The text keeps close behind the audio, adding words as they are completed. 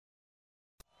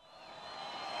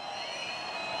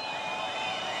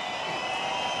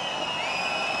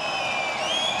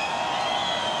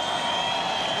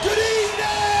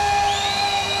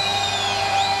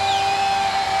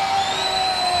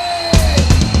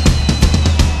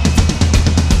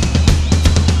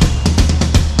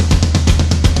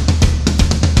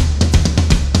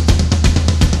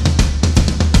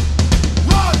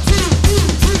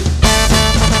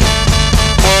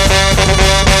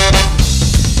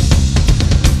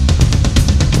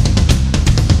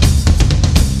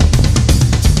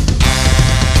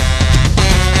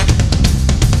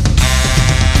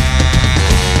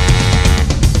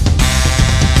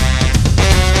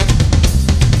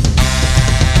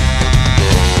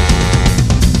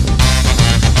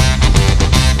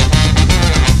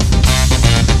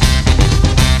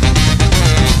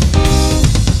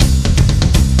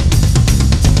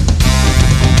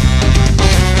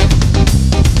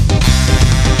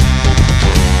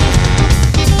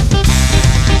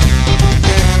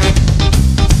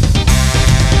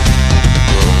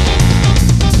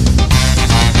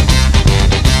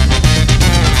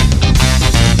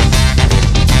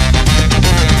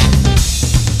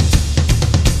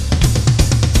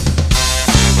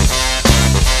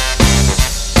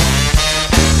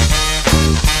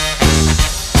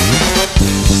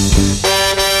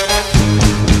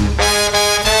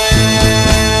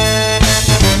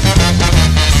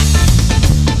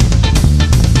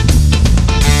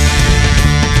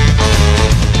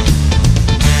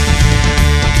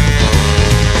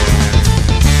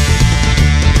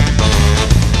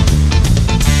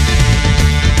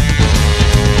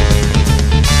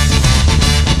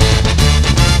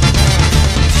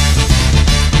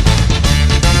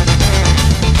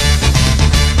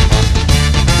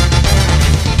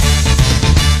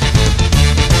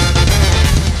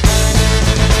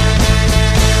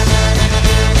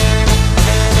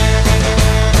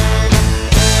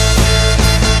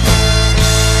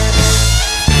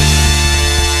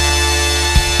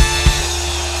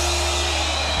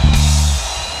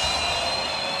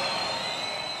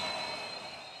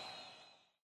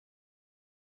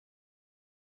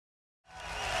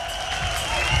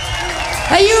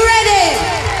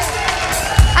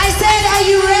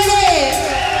you ready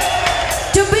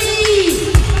to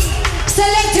be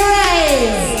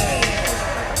selected?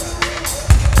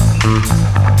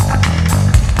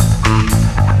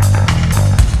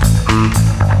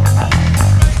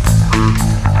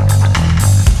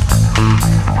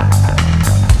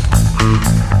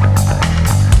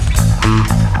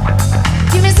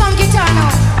 Give me some guitar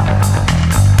now.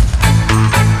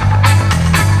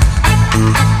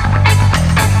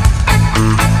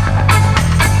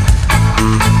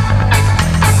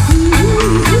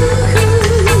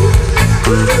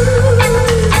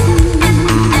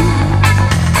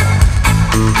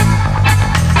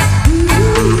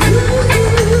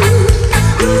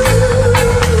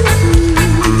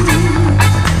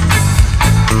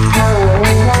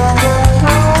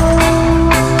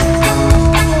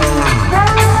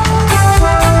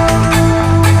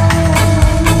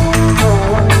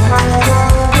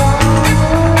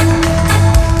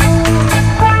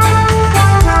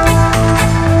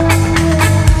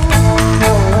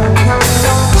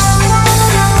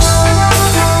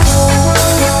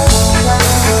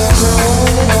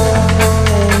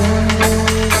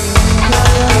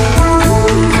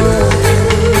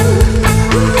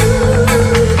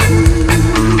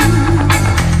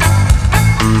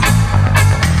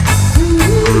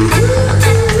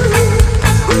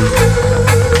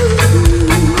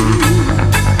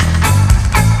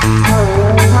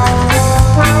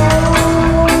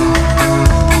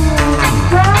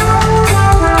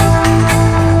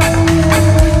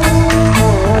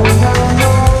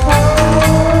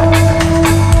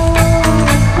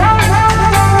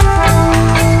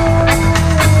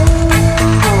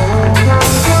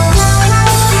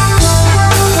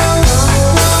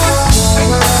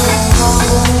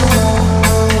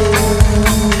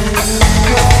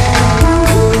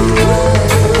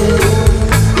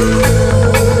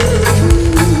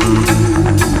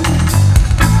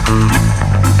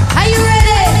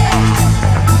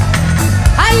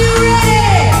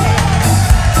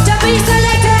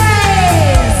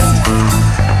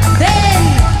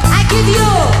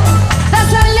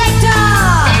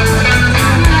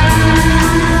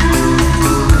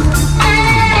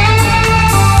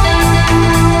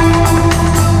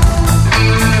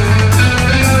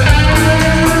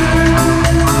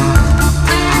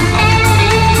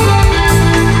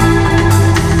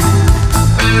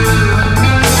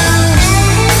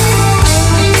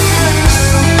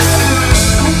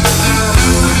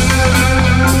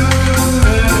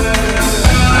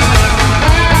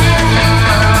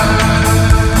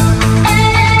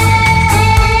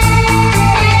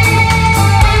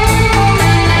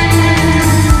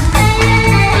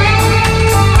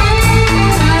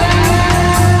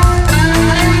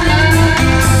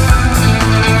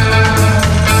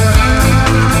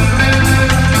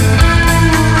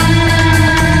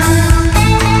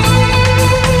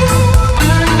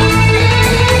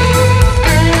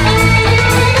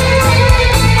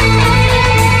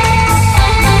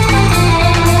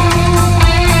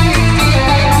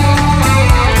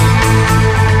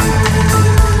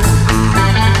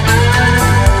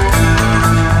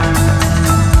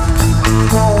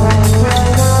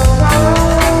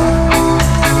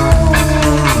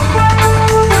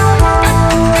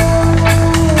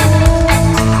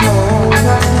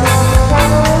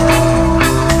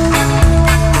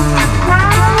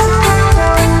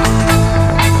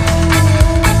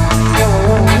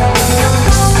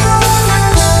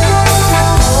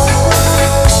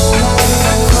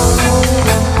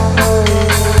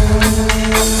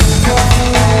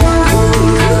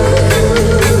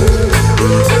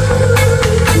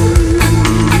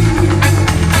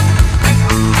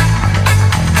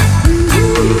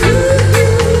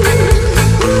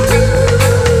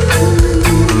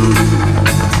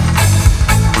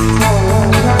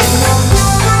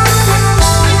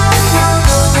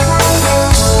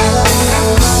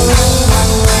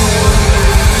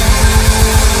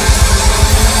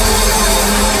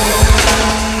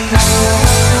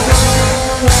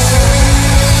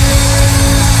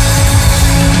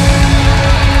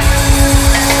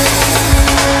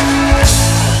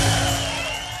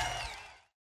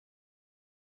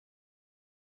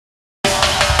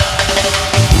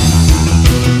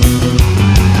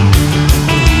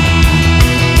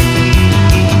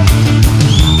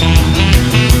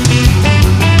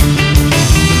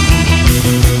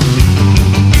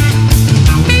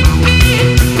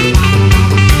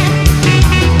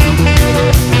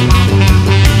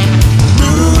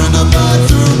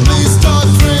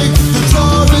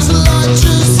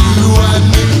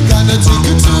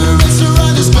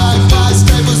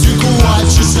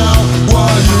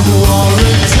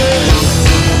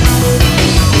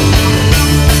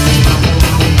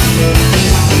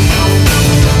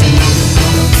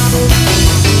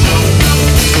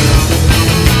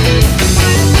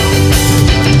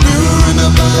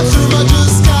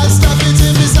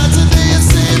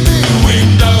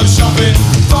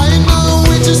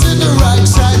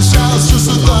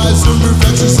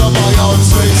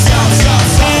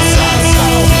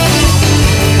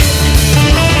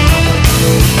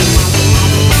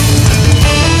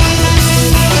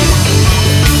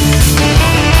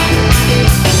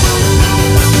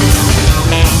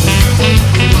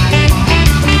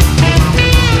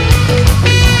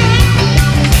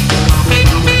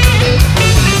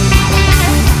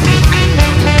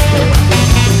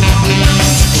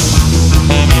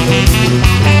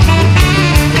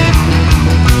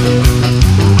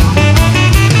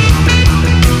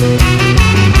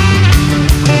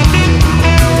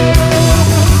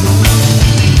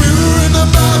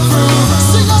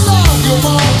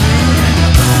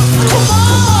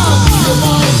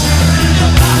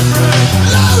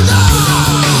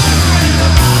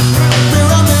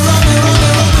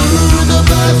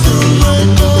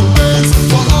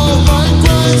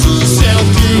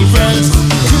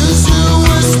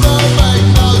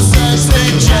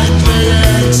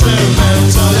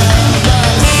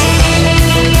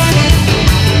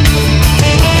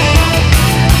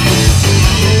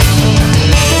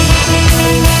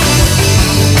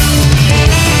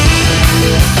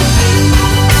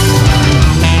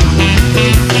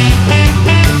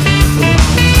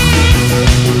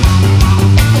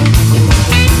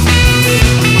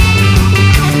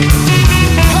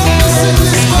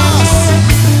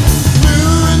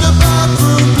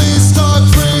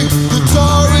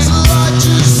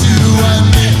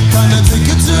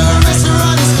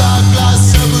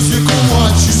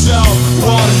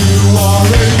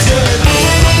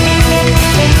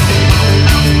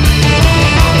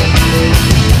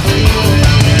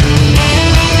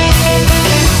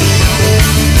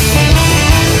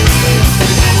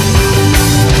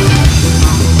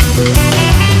 You're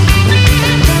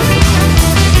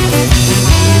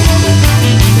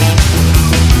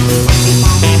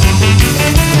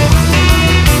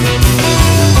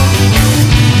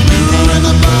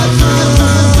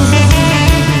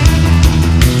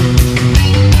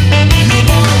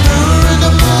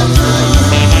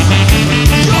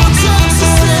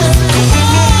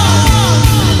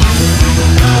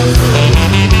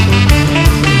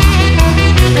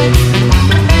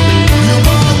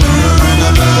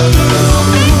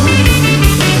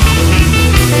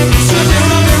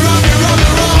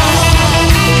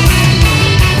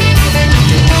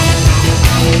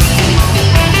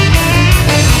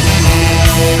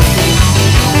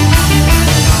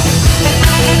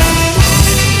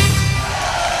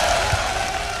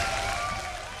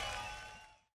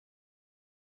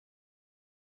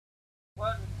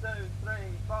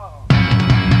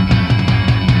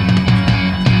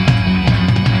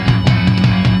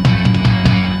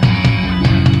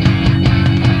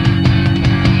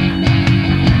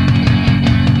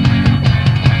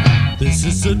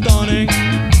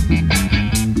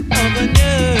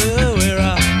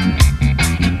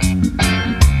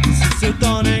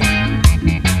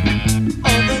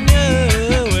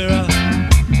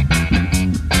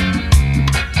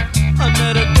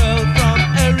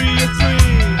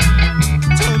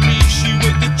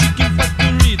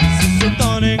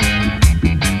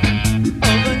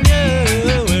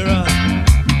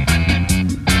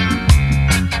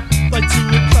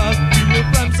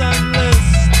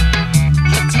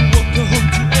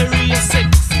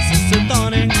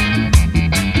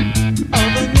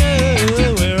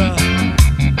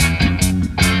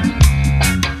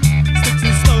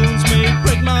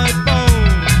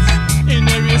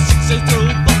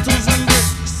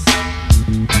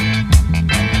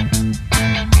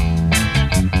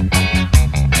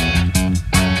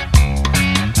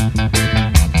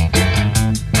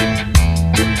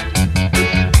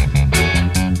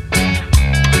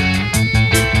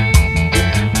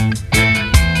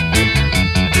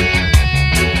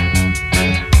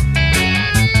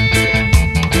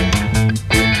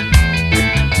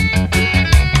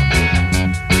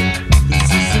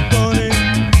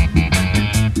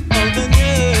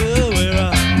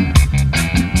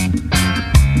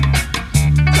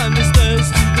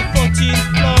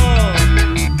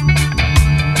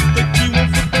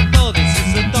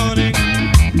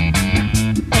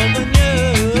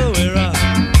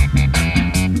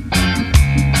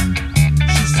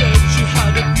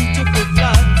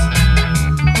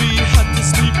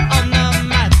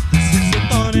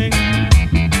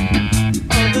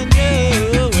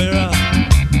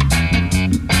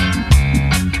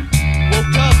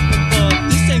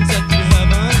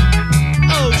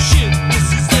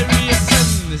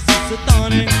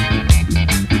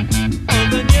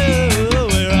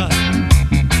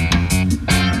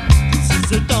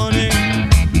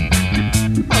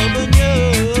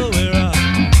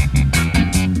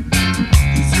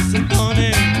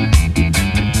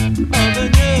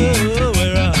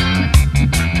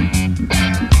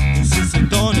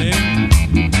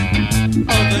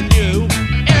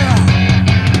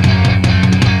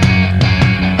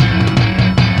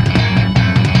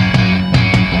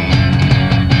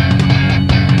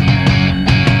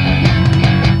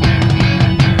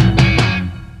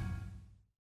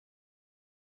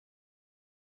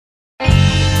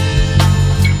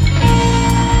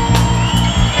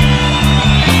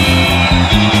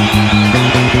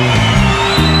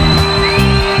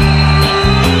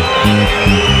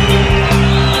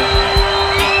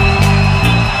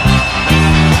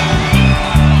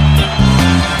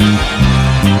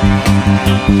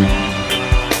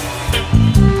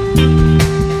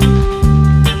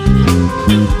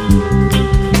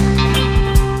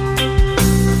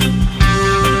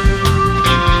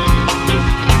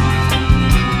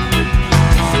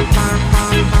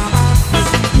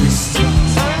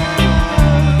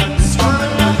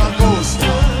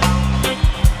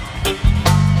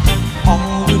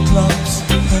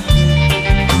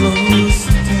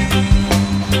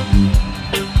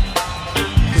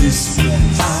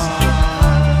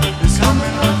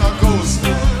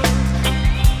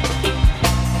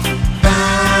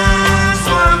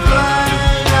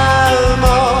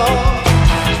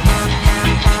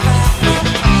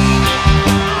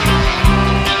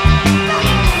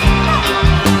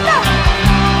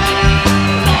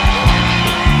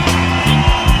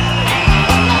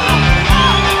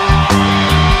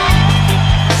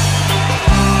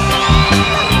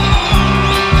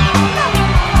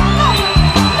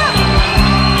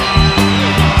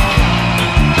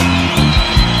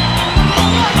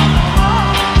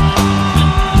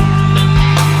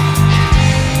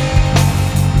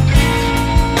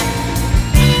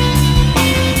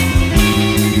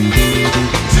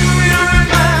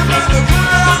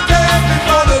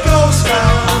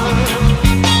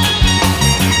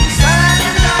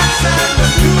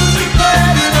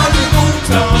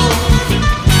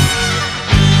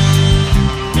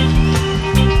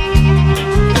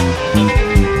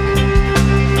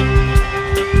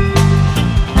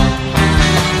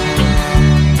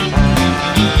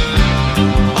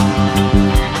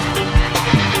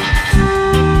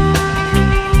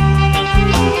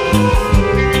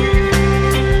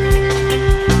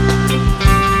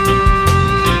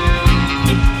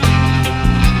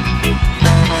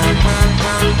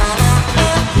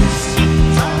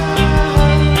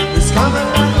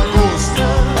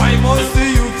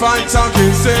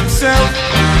yourself.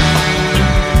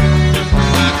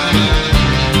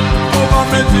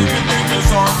 Government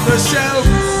things on the shelf.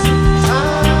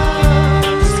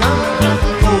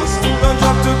 Don't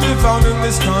drop to be found in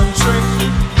this country.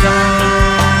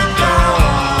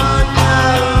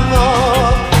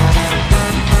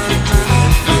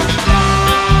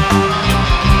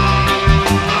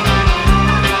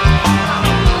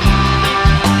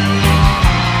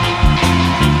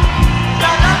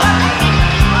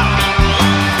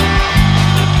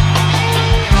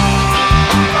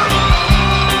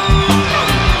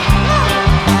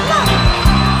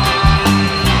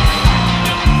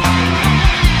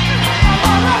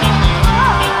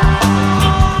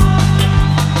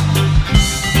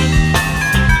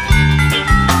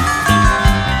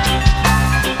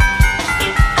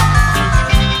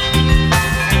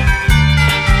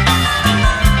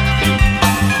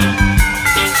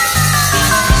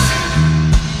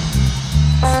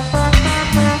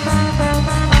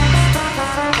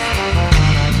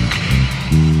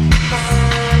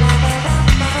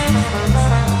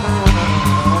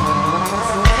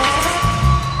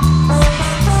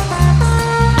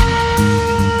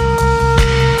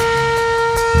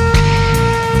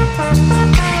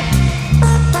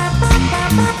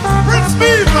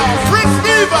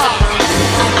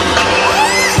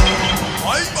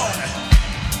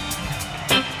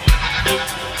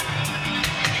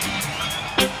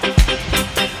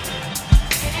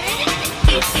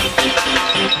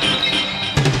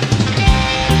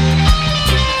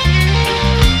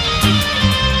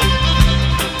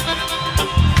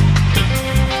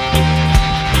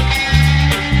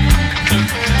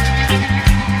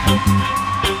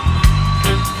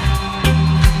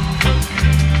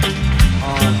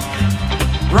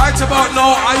 About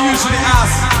now, I usually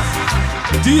ask,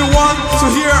 do you want to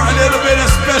hear a little bit of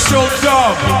special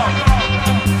dub?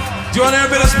 Do you want to hear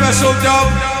a bit of special dub?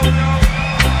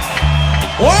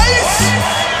 Wait!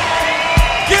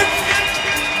 Get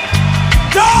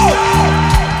down!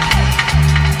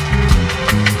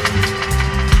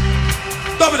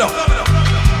 Dub it up.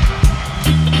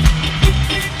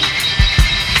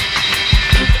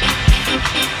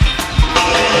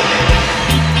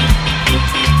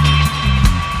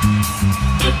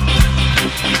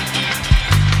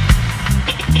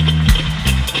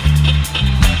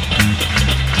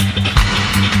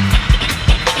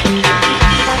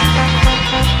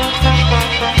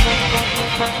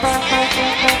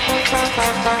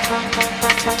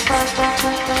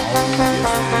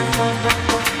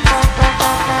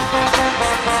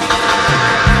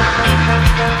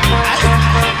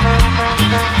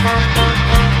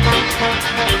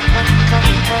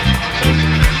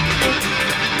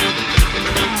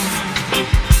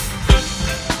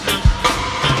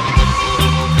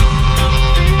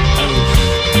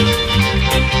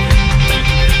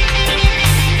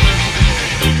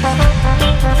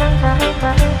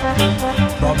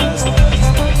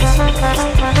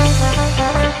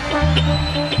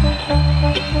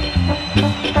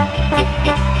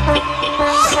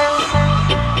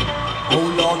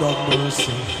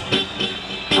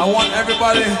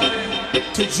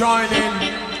 To join in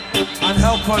and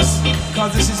help us,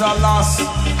 because this is our last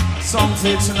song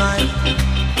for tonight.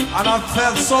 And I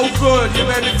felt so good. You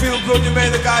made me feel good. You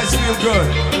made the guys feel good.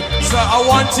 So I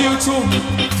want you to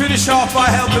finish off by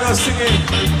helping us singing.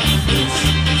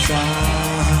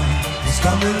 It's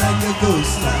coming like a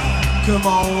ghost now. Come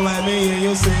on, let me hear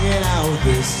you sing it out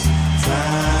this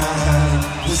time.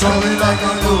 It's coming like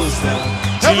a ghost now.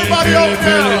 Everybody out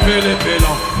there.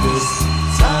 This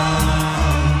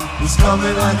time, it's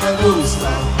coming like a ghost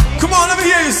now. Come on, let me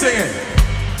hear you sing it.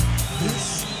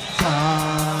 This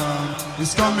time,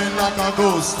 it's coming like a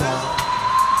ghost now.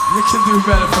 You can do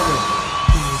better for me.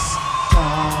 This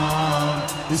time,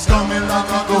 it's coming like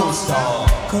a ghost now.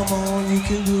 Come on, you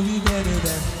can do me better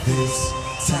than this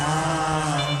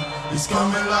time. It's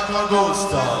coming like a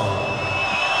ghost now.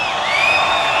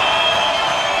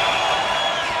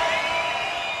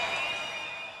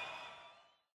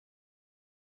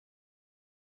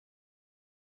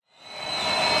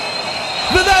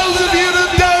 For those of you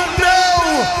that don't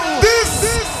know, this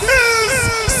is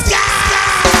Ska!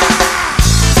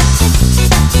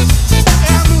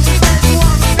 And who's the next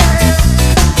one there?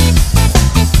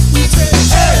 We say,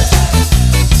 hey!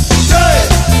 Hey!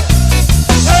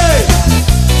 Hey!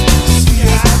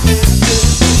 Ska, this.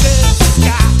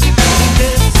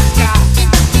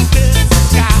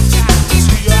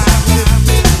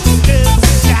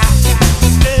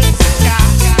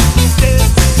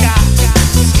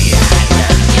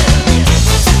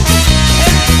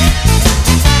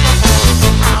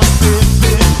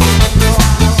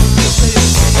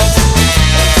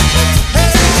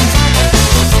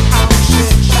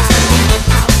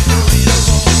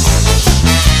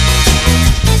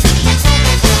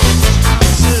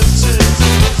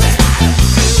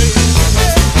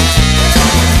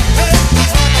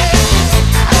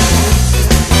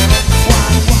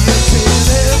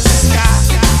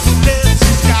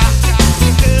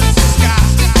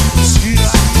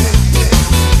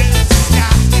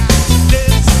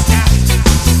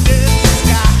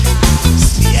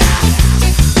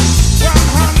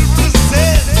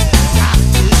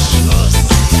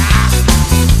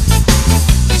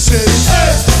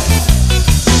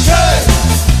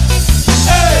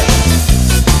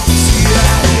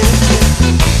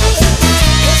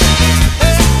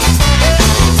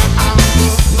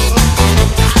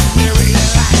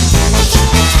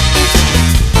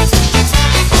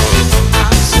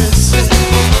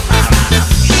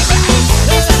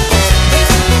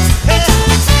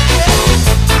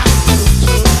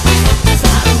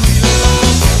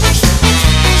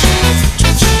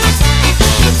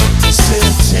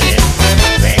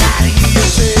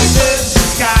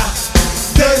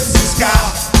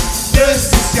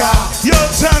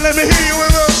 time, let me hear you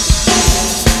with us.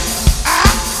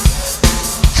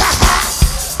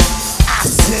 I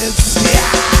said, Ska.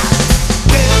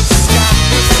 It's Ska.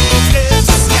 It's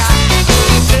Ska.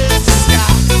 It's Ska.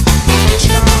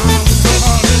 Come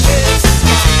on, it's Ska.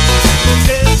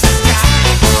 It's Ska.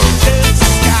 It's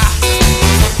Ska.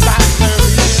 Like the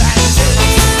real it's Ska. It's Ska.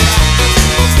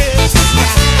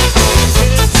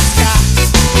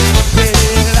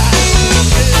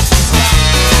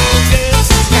 Real it's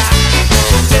Ska. It's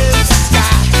Ska. It's Ska.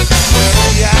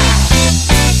 Yeah.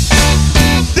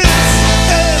 This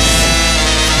is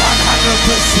 100%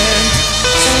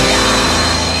 Ska.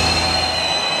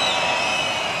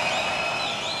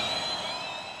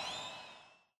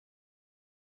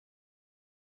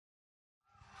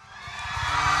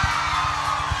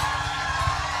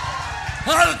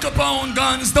 Al Capone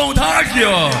guns don't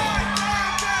argue.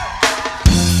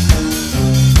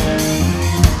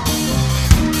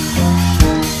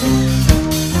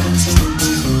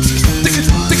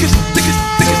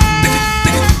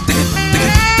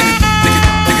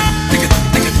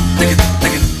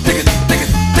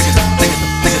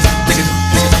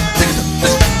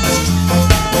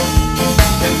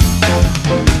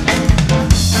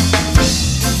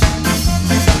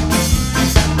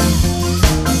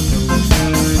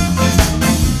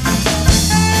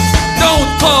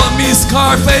 Call me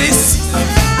Scarface,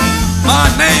 my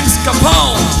name's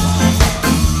Capone.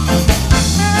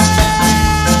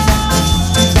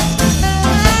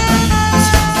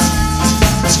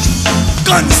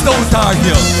 Guns don't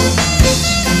argue.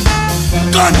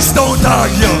 Guns don't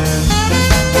argue.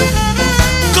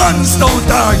 Guns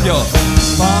don't argue.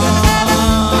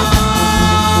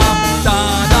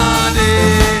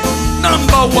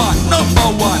 Number one, number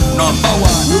one, number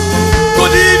one.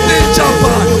 Good evening,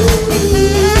 Japan.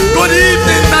 Good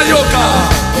evening, Nayoka.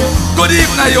 Good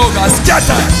evening, Nayoka.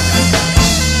 Scatter.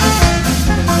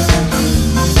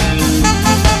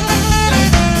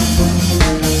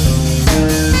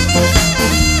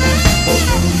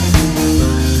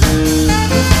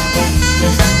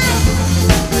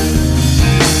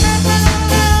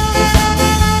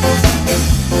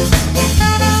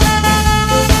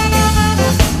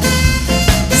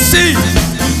 C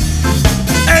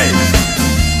A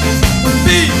B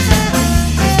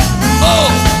O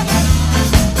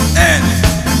N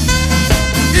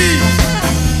E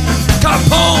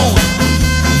Capone.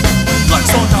 Guns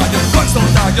don't target, guns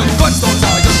don't target, guns don't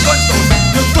target, guns don't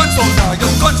target, guns don't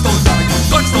target, guns don't target,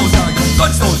 guns don't target,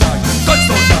 guns don't target, guns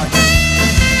don't target.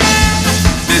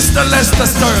 Mr. Lester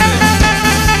Sterling,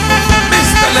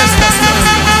 Mr. Lester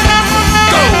Sterling,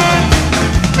 go.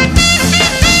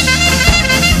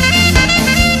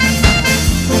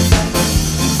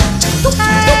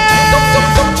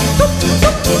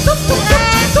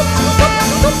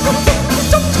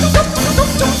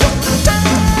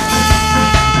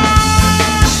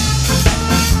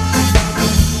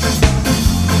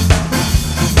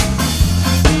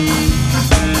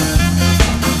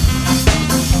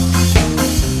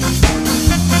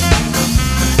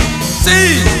 C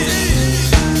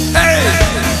A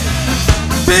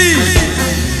B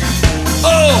O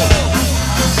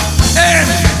N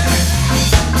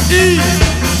E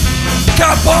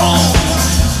Capone.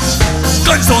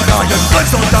 Guns don't target,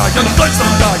 guns don't target, guns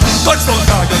don't target, guns don't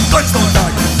target, guns don't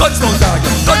target, guns don't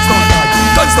target, guns don't target,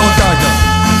 guns don't target.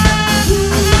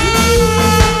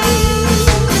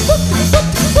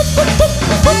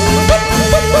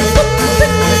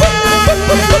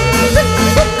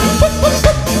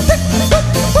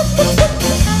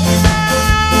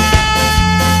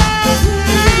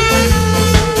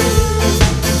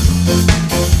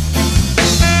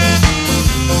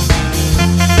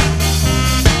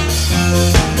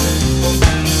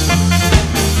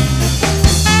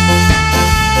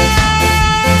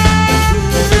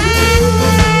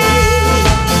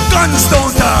 Guns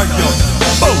don't argue.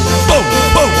 Boom, boom,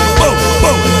 boom, boom,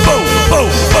 boom, boom, boom,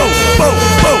 boom, boom,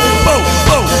 boom, boom,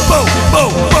 boom, boom,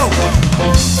 boom, boom.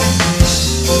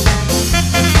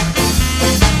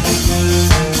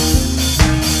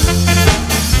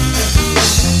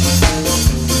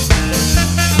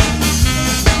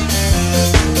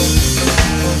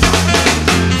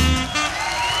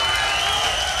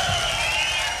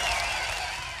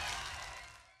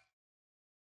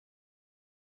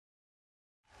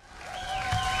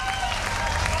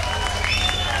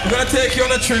 We're gonna take you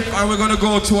on a trip and we're gonna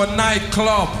go to a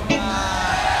nightclub.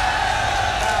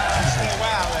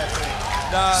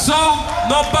 So,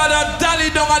 no bother dally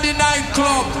down at the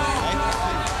nightclub.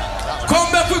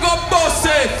 Come back, we go boss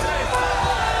it.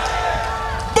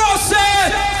 Boss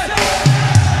it!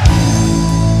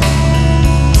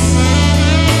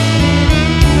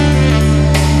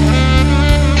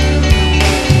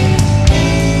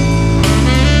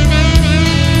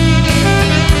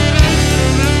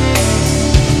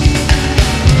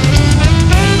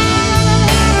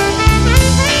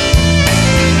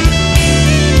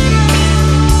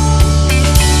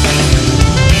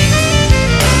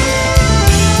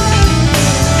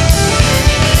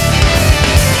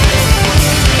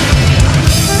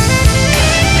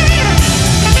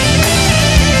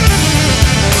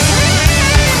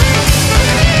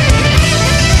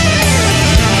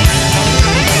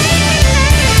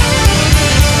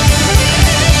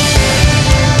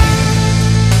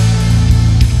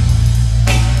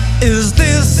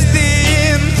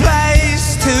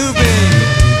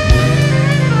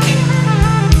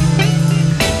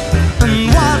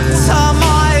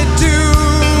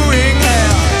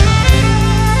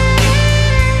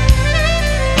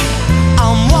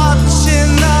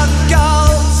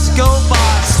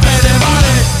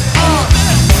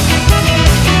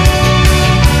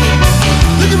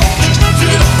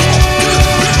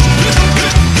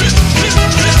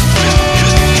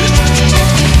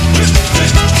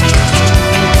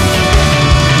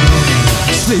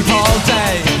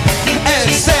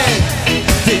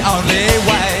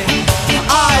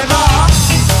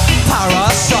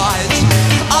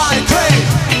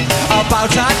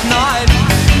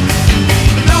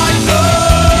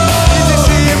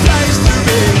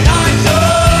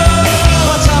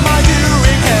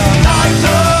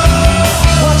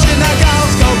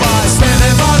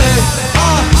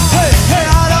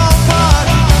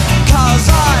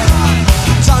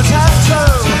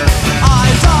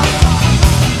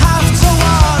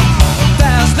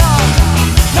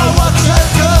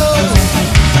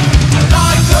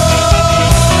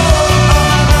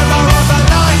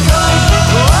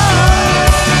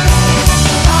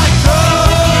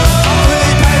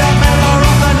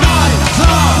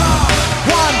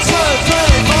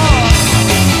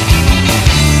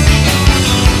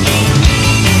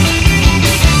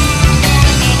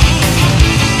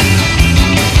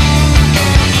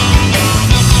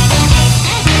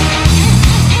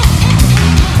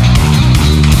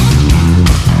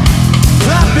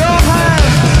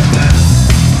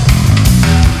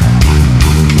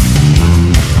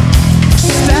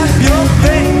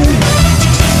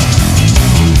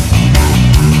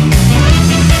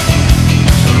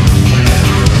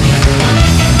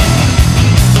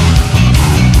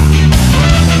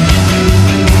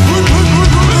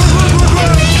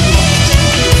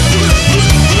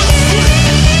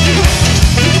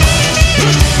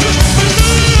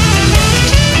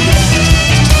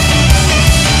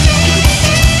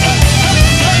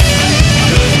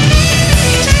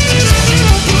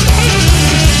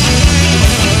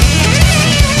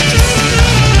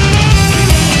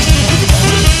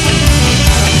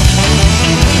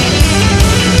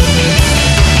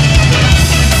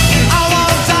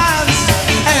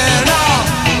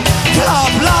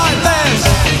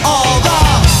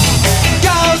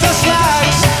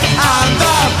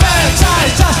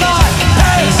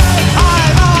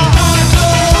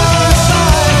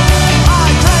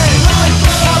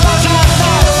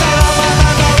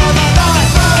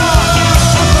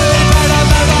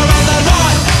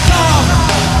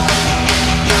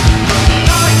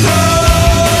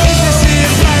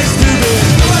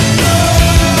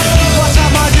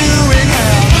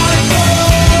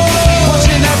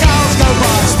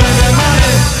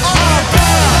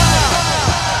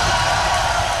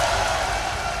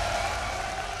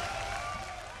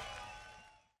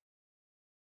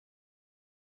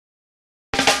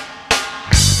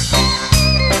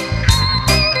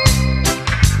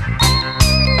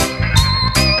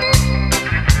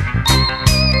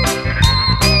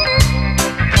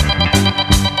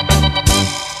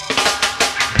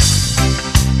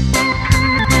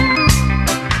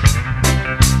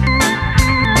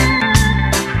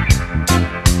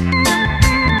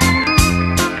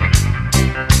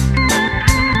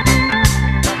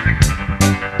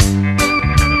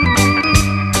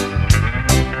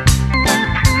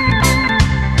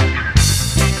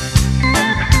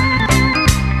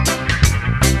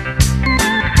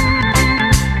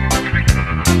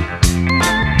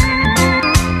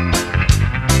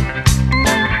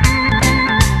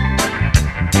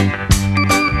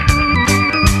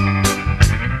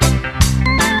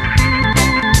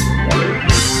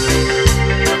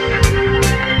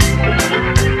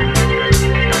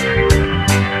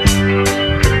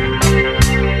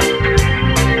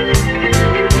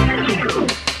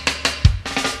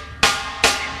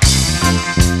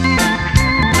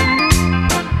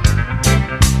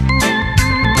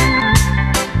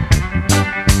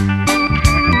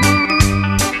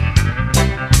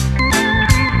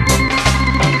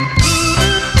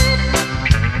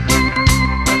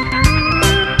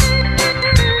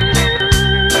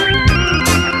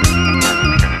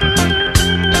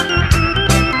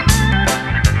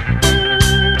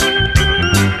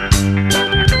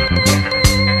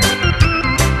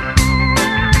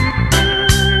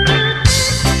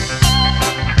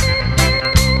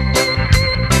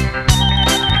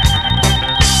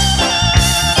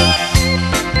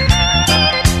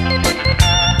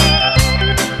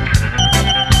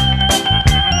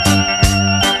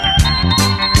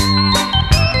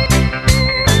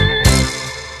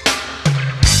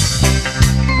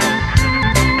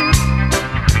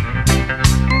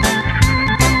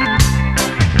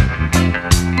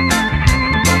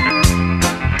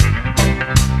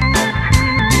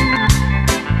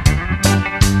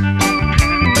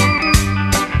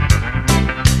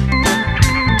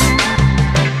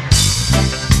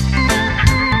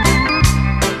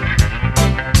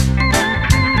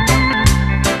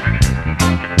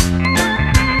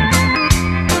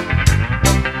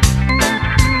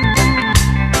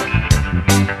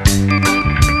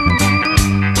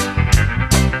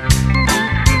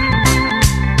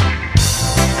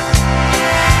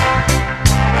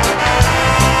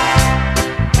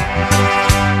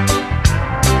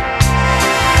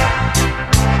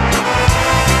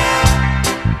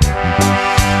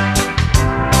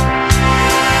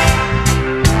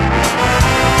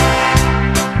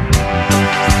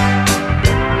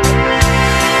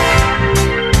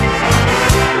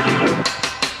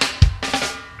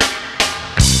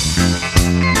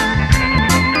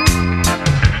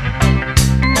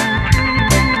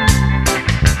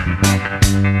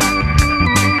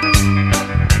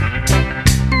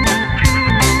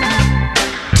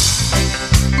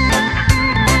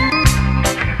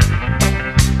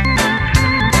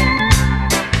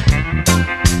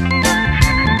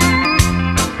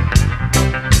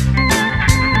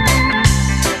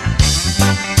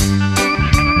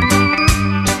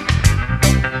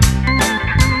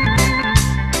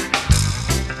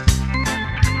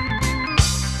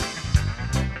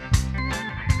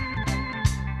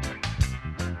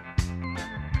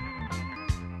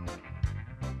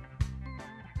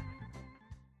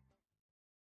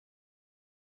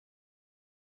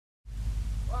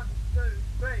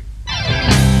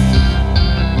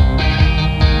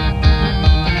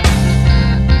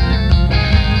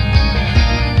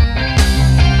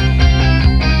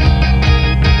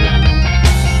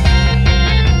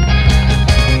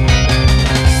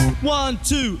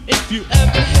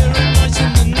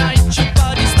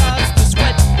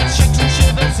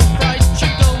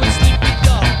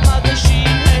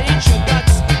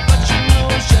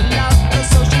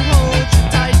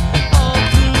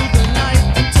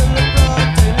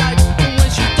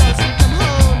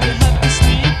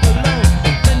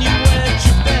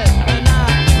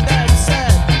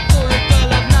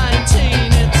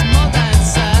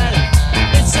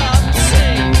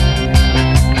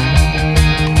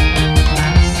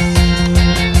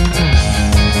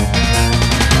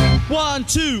 1,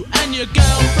 2, and your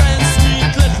girlfriend's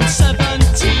sweet little 17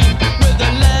 with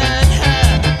a lead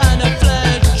hair and a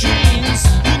flared jeans.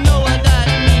 You know what that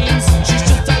means. She's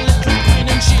just a little queen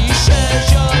and she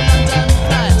shares your London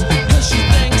flat, 'cause she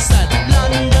thinks that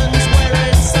London's where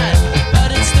it's at.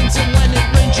 But it stinks and when it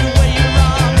rains you wear your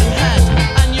army hat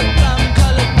and your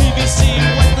plum-coloured PVC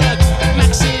wet look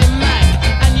Maxi Mac,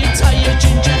 and you tie your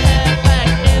ginger hair back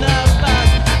in a bun.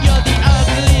 You're the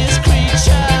ugliest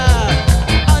creature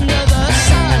under the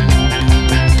sun.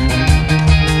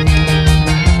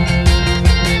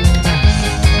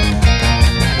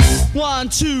 1,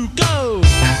 2, go!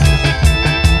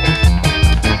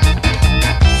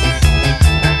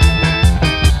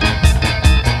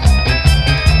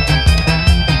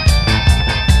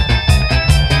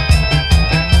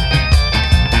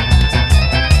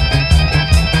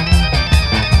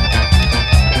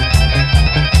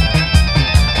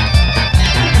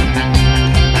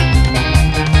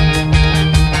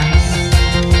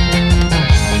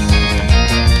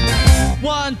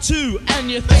 One, two,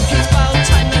 and you think it's about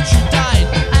time that you died,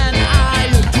 and I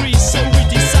agree, so we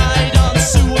decide on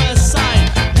suicide.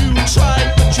 You tried,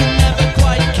 but you never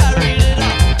quite carried it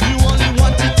up. You only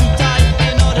wanted to die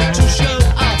in order to show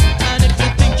up. And if you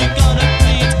think you're gonna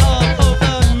bleed all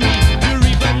over me, you're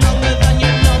even longer than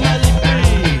you normally be.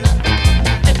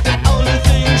 If the only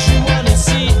things you wanna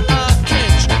see are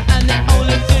kitsch, and the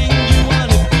only thing you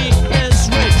wanna be is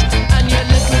rich, and your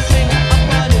little thing up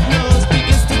on your nose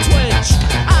begins to twitch,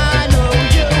 I know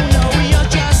you know you're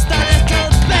just a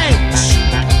little bitch.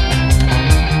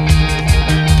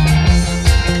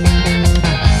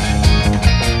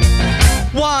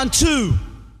 1, 2.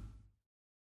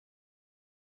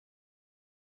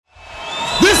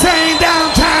 This ain't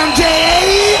downtown J.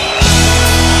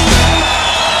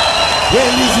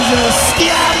 Well, this is a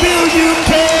Skaville,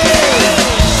 UK.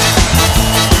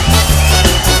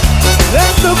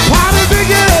 Let the party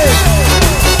begin.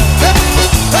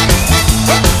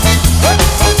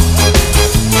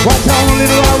 Watch on a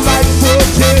little alright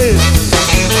footage.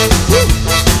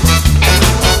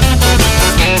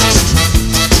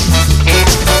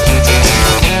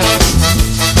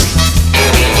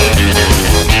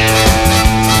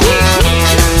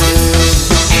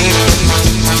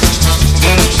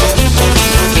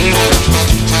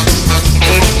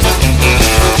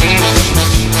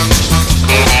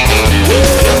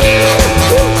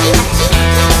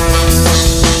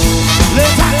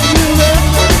 Let's rock the music,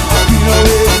 you know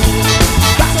it.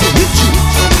 Got to hit you,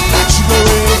 like you know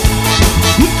it.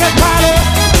 We can party,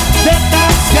 let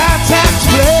that sky tax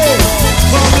play.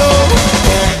 From low.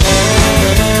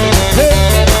 Hey,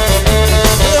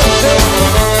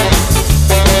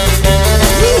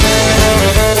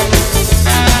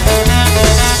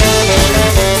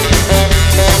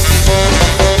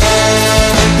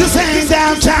 this ain't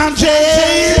downtown J.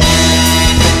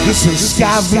 This is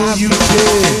Skaville, UK.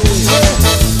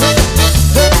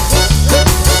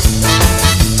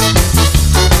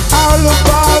 All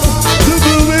about the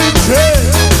moving train.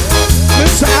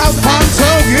 Mr. Alfonso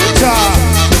guitar.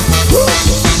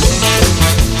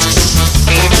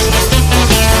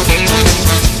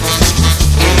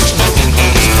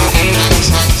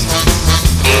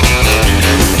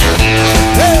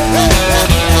 Hey, hey,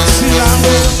 see I'm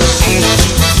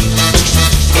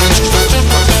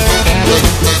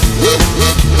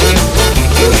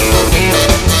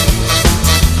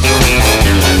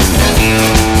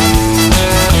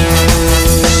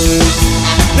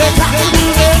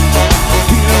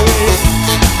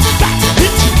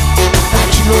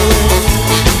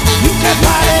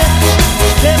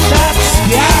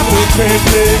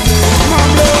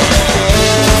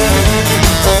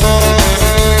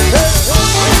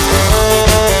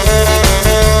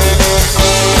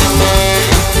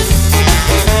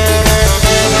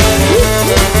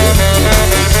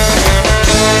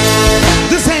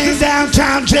this ain't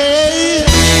downtown J.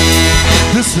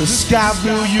 This is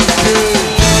Skaville, UK.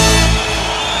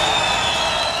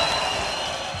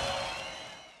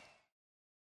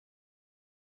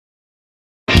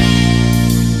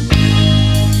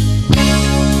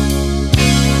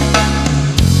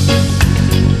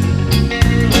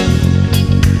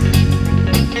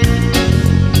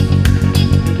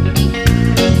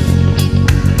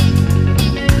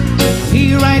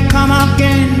 Here I come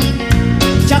again,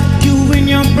 chuck you in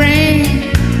your brain.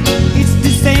 It's the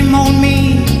same old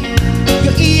me.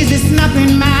 Your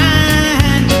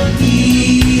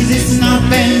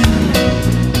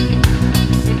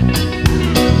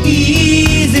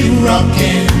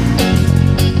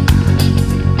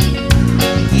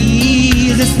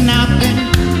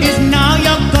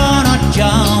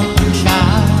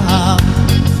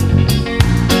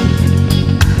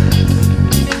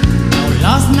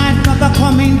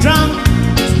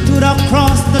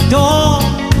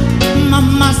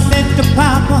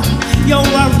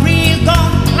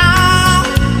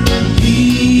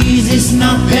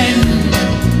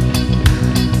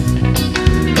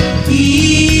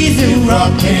Easy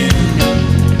rocking,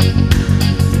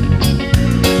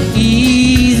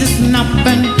 easy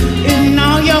snapping, and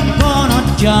now you're gonna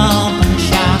jump and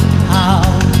shout.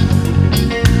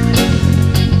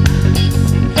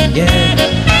 Yeah.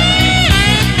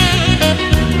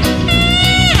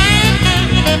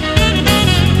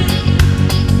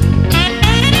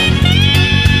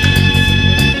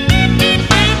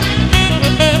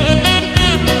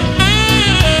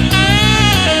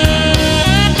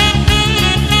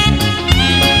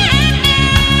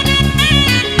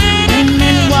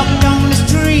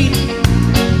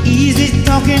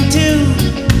 Talking to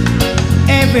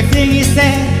everything he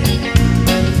said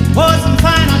wasn't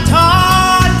fine at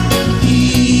all.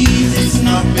 Easy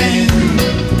snapping,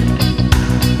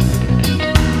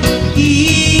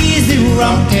 easy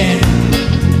rocking,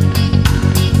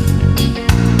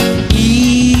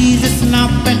 easy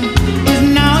snapping. Cause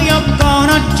now you're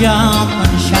gonna jump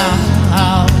and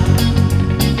shout.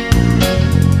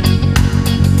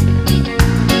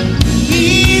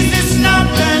 Easy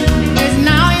snapping.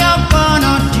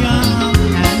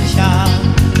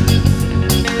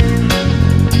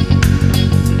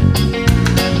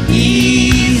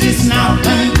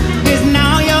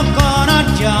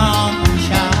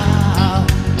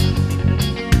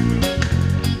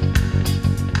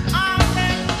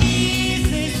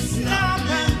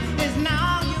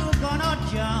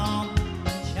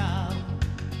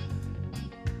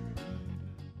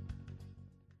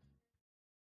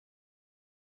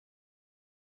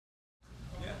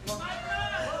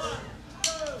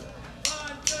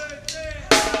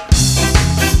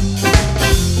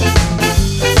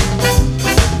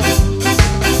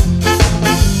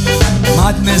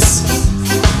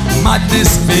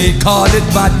 Madness, they call it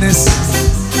madness.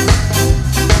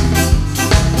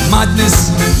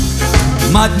 Madness,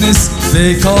 madness,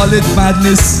 they call it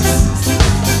madness.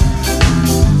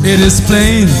 It is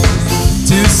plain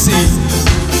to see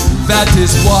that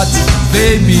is what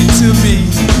they mean to me.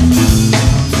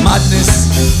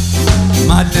 Madness,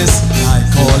 madness, I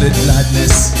call it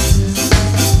gladness.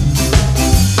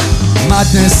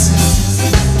 Madness,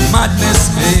 madness,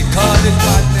 they call it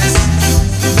madness.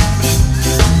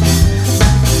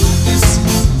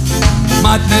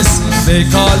 Madness, they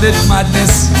call it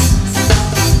madness.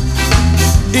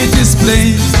 It is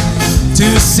plain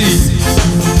to see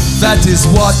that is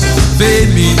what they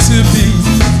mean to be.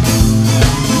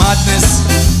 Madness,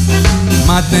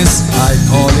 madness, I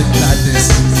call it madness.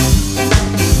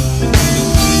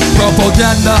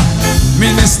 Propaganda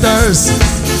ministers,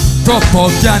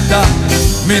 propaganda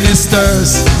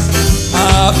ministers.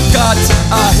 I've got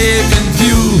a aim in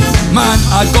view, man,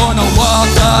 I'm gonna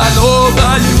walk all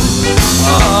over you.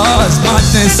 Oh, it's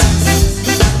madness,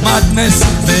 madness,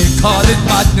 they call it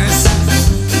madness.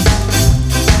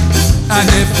 And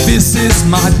if this is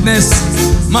madness,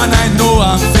 man, I know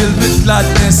I'm filled with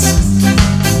gladness.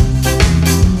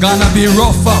 Gonna be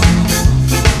rougher,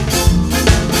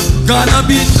 gonna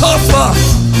be tougher,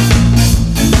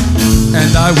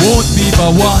 and I won't be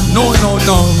the one, no, no,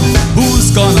 no,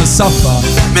 who's gonna suffer.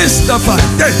 Mr. Fan,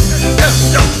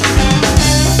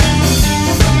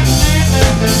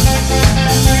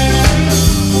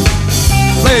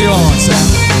 play on, Sam,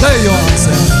 play on,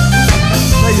 Sam,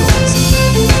 play on, Sam.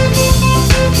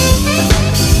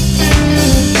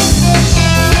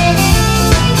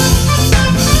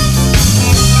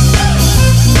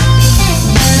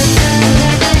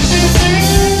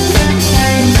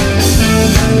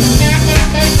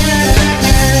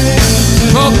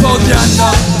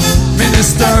 Propaganda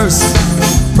ministers,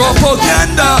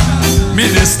 propaganda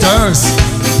ministers.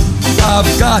 I've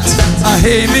got a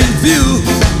aim in view,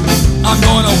 I'm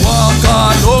gonna walk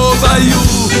all over you.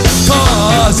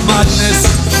 Cause madness,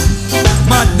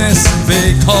 madness,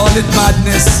 they call it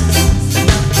madness.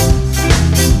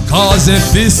 Cause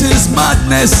if this is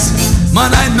madness,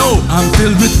 man, I know I'm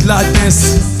filled with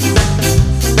gladness.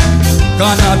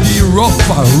 Gonna be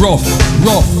rougher, rough,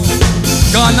 rough.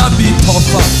 Gonna be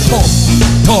tougher, tough,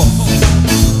 tough.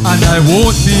 And I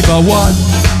won't be the one,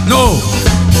 no,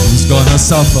 who's gonna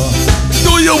suffer.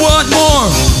 Do you want more?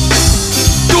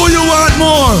 Do you want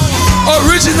more?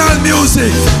 Original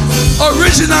music,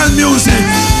 original music,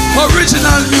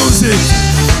 original music,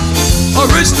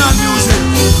 original music.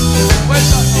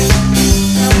 Where's that?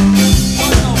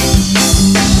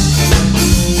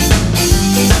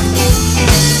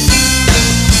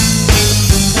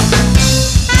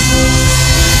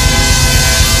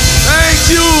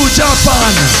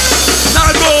 Japan,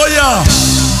 Nagoya,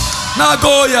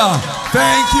 Nagoya,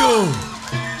 thank you,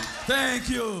 thank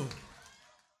you.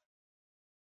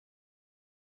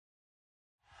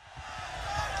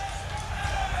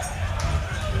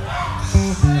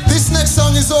 This next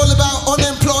song is all about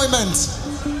unemployment.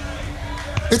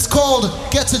 It's called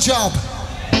Get a Job.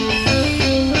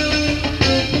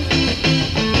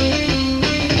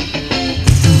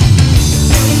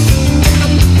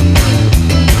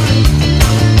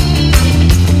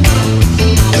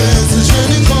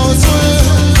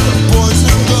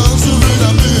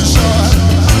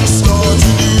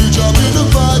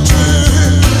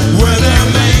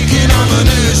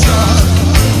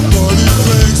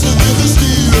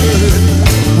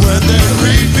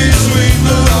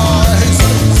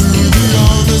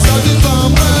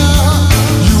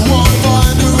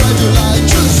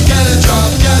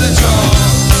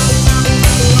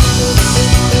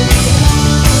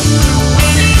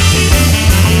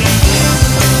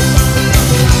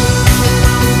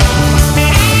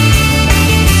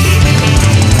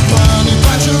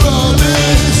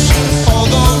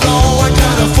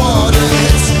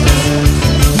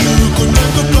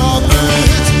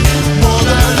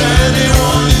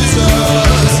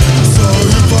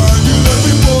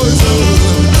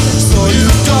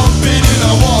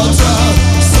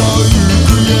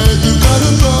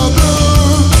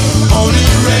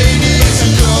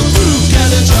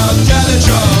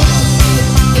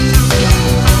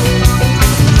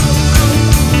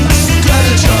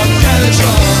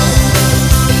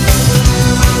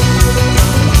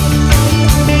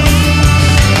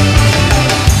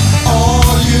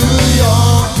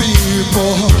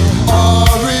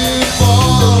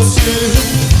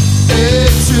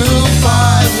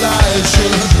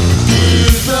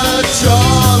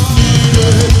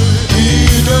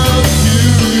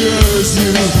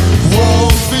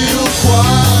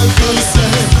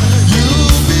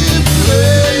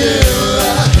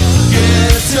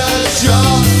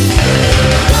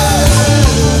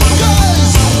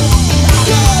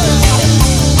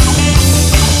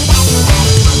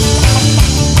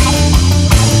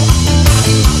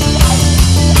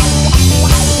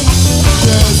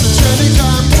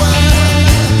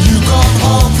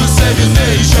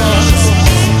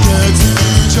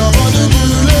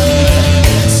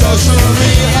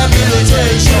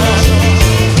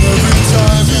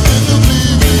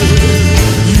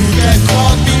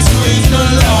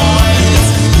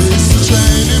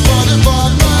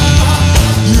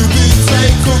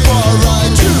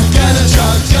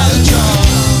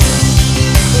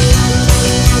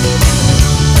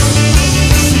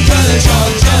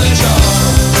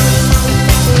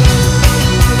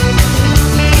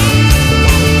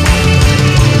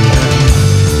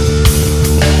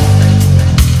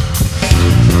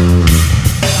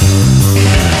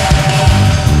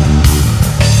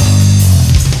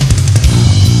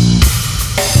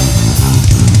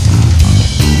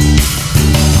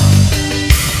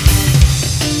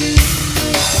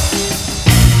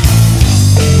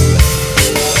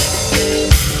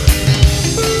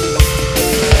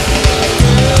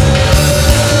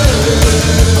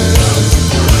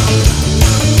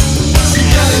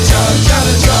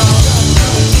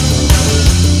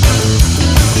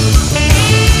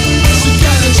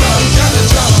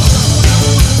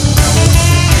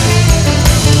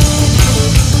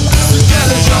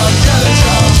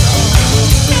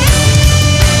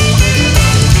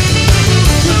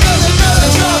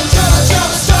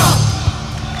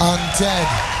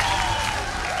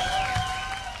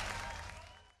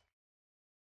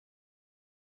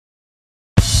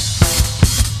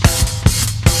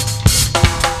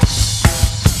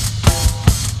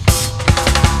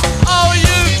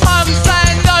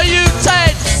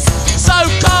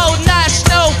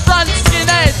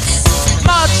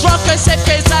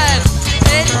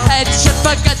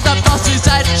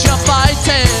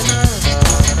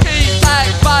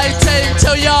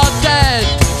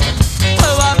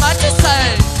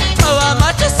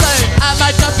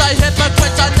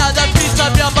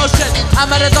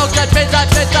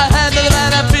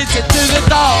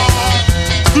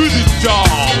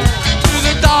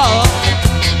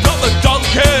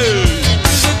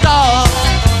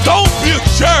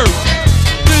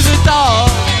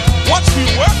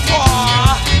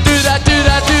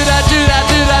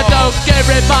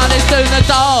 Everybody's doing the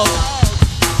dog.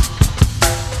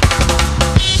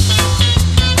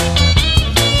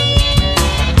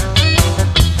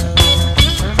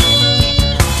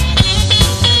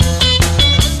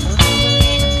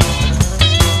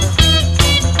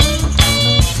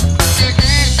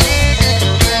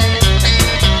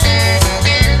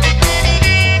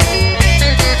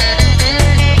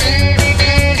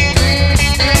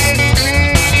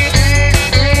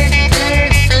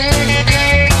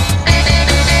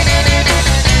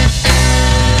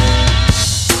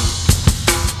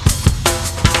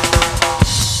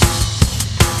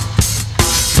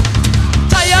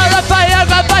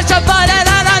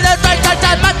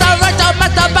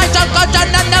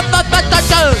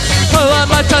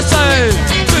 USA,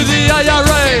 to the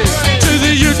IRA, to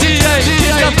the UDA,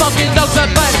 the fucking dogs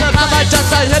that bite. I might just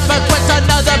a hypocrite,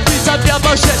 another piece of your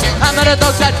bullshit. I'm at a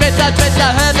dog that bit the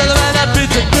hand of the man that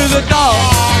beats it to the dog.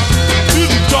 To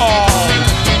the dog.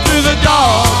 To the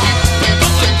dog.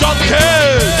 Donkey!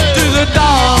 To the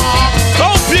dog.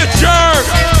 Don't be a jerk!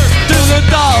 To the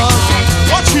dog.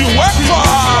 What you work for?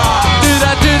 Do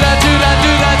that, do that, do that,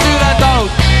 do that, do that dog.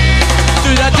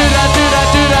 Do that, do that, do that,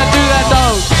 do that, do that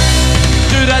dog.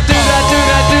 Do that, do that, do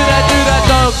that, do that, do that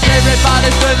dog.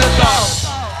 Everybody's with the dog.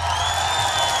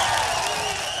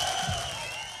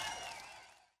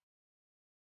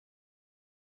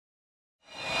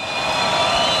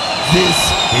 This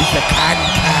is the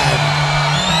can-can.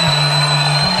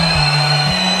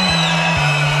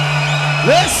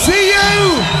 Let's see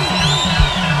you!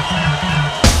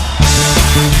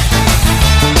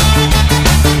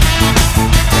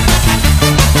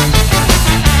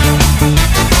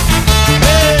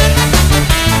 Hey.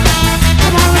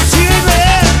 Come on, let's see it,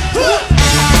 man!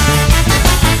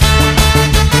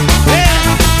 Hey.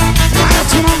 Why don't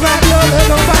you grab your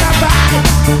little bye-bye?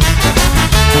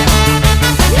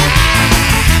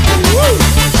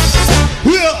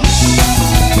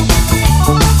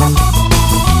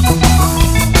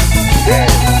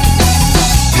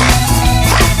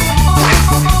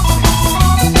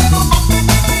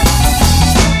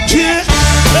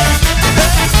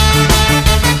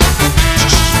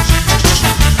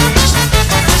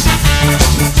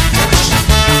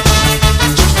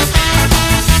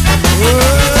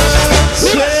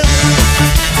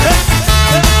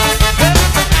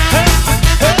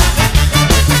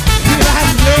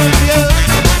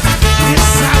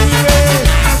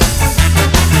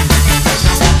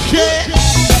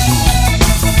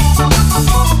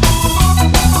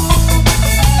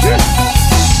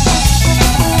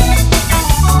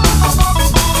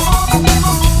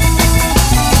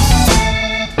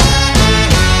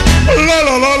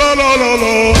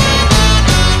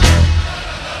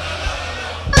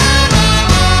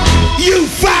 You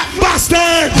fat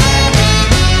bastard!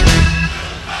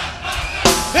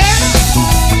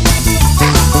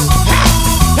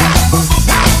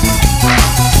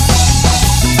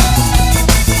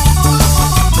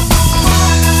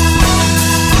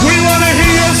 We wanna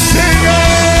hear you sing it!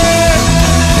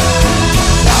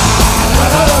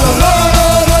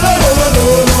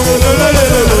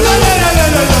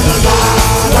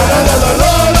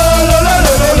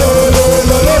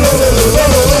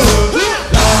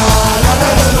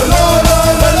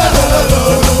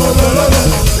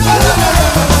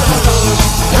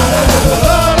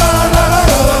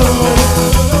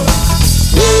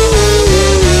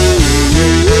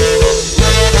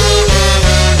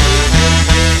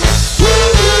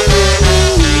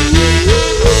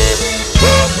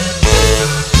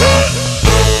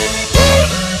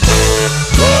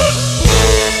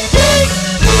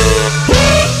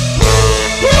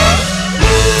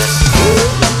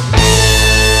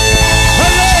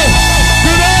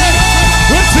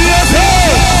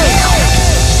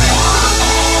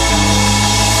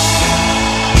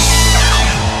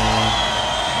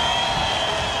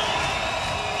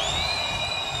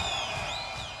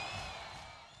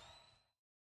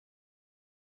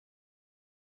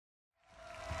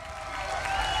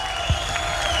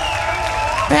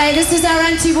 Right, this is our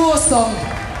anti-war song.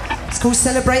 It's called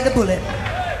Celebrate the Bullet.